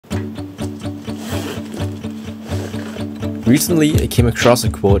Recently, I came across a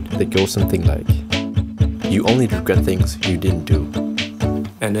quote that goes something like, "You only regret things you didn't do."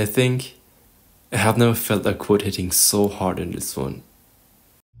 And I think I have never felt a quote hitting so hard in this one.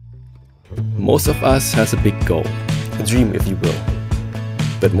 Most of us has a big goal, a dream if you will.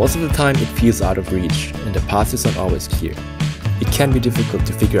 But most of the time it feels out of reach and the path is not always clear. It can be difficult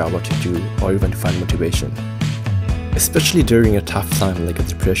to figure out what to do or even to find motivation. Especially during a tough time like a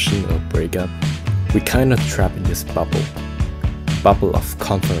depression or breakup, we kind of trapped in this bubble of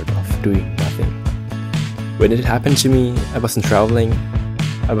comfort of doing nothing. When it happened to me, I wasn't traveling,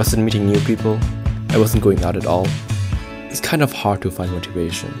 I wasn't meeting new people, I wasn't going out at all. It's kind of hard to find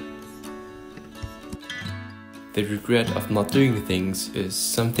motivation. The regret of not doing things is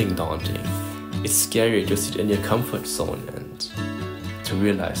something daunting. It's scary to sit in your comfort zone and to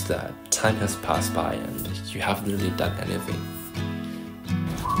realize that time has passed by and you haven't really done anything.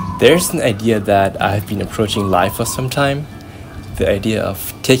 There's an idea that I've been approaching life for some time. The idea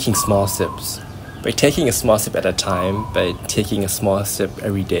of taking small steps. By taking a small step at a time, by taking a small step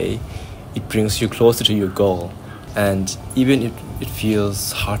every day, it brings you closer to your goal. And even if it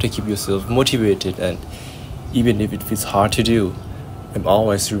feels hard to keep yourself motivated and even if it feels hard to do, I'm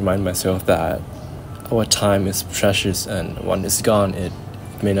always remind myself that our time is precious and when it's gone, it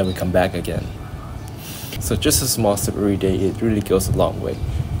may never come back again. So just a small step every day, it really goes a long way.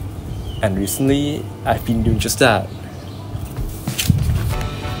 And recently, I've been doing just that.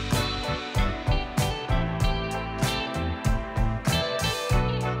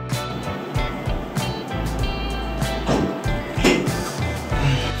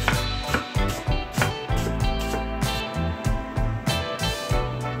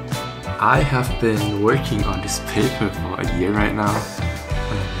 I have been working on this paper for a year right now.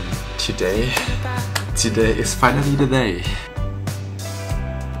 Today is finally the day.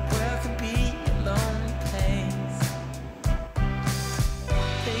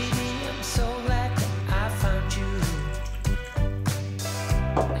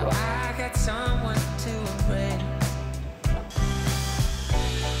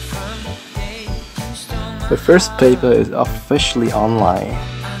 The first paper is officially online.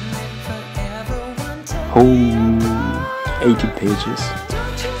 Whole 80 pages.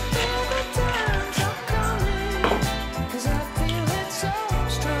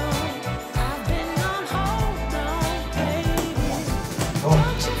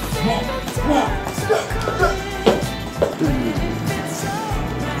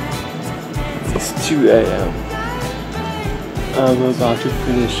 It's 2 AM. I'm about to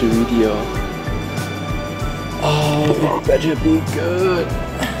finish the video. Oh, it better be good.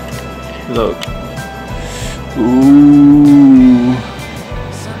 Look. Ooh.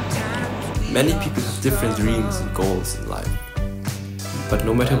 Many people have different dreams and goals in life. But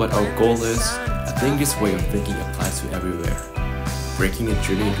no matter what our goal is, I think this way of thinking applies to everywhere. Breaking a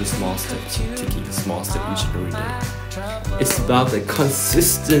journey into small steps, taking a small step each and every day. It's about the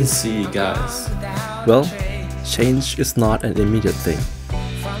consistency, guys. Well, change is not an immediate thing,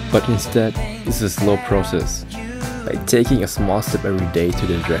 but instead it's a slow process. By taking a small step every day to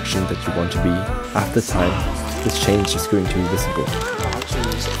the direction that you want to be, after time, this change is going to be visible.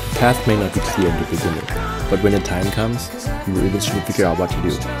 The path may not be clear in the beginning, but when the time comes, you will eventually figure out what to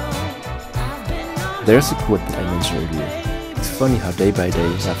do. There's a quote that I mentioned earlier. It's funny how day by day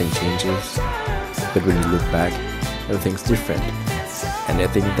nothing changes, but when you look back, everything's different. And I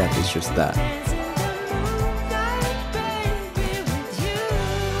think that is just that.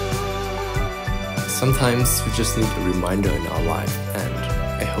 Sometimes we just need a reminder in our life, and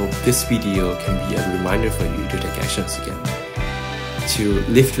I hope this video can be a reminder for you to take actions again. To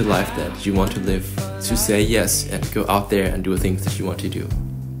live the life that you want to live, to say yes and go out there and do things that you want to do.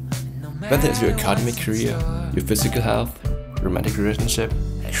 Whether it's your academic career, your physical health, romantic relationship,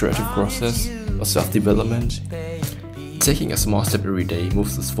 creative process, or self-development, taking a small step every day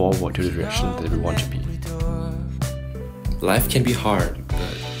moves us forward to the direction that we want to be. Life can be hard,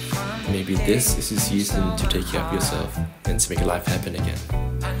 but maybe this is the season to take care of yourself and to make life happen again.